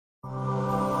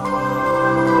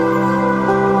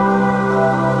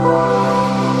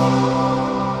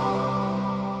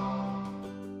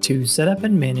To set up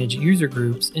and manage user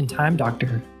groups in Time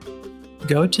Doctor,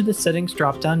 go to the Settings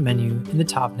drop-down menu in the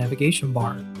top navigation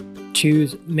bar.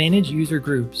 Choose Manage User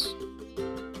Groups.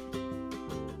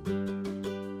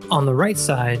 On the right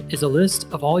side is a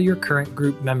list of all your current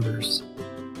group members.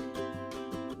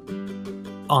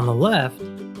 On the left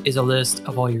is a list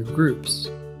of all your groups.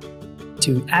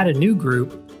 To add a new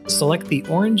group, select the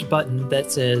orange button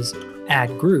that says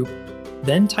Add Group,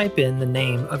 then type in the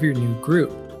name of your new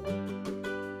group.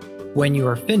 When you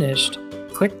are finished,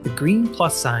 click the green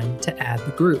plus sign to add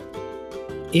the group.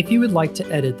 If you would like to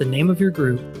edit the name of your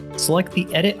group, select the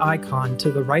edit icon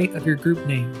to the right of your group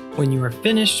name. When you are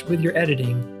finished with your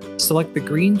editing, select the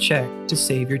green check to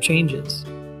save your changes.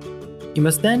 You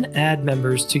must then add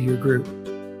members to your group.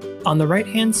 On the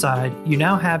right-hand side, you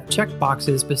now have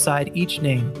checkboxes beside each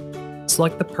name.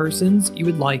 Select the persons you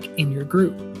would like in your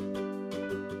group.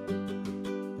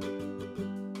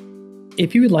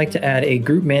 If you would like to add a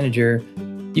group manager,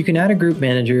 you can add a group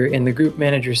manager in the Group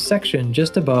Managers section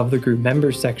just above the Group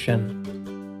Members section.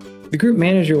 The group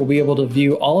manager will be able to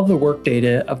view all of the work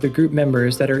data of the group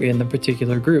members that are in the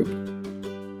particular group.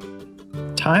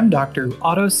 Time Doctor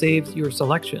auto-saves your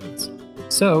selections,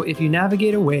 so if you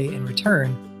navigate away and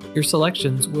return, your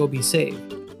selections will be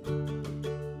saved.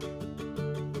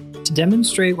 To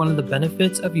demonstrate one of the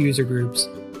benefits of user groups,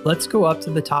 let's go up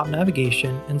to the top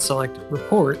navigation and select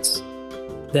Reports,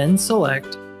 then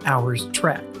select Hours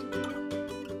Tracked.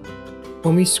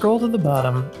 When we scroll to the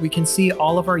bottom, we can see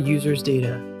all of our users'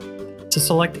 data. To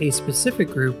select a specific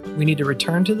group, we need to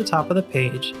return to the top of the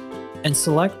page and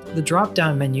select the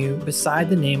drop-down menu beside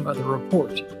the name of the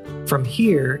report. From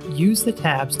here, use the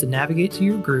tabs to navigate to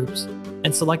your groups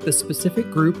and select the specific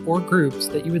group or groups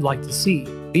that you would like to see.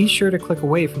 Be sure to click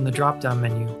away from the drop-down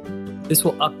menu. This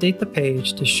will update the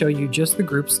page to show you just the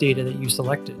group's data that you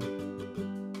selected.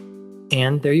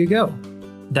 And there you go.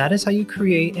 That is how you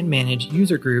create and manage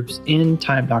user groups in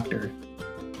Time Doctor.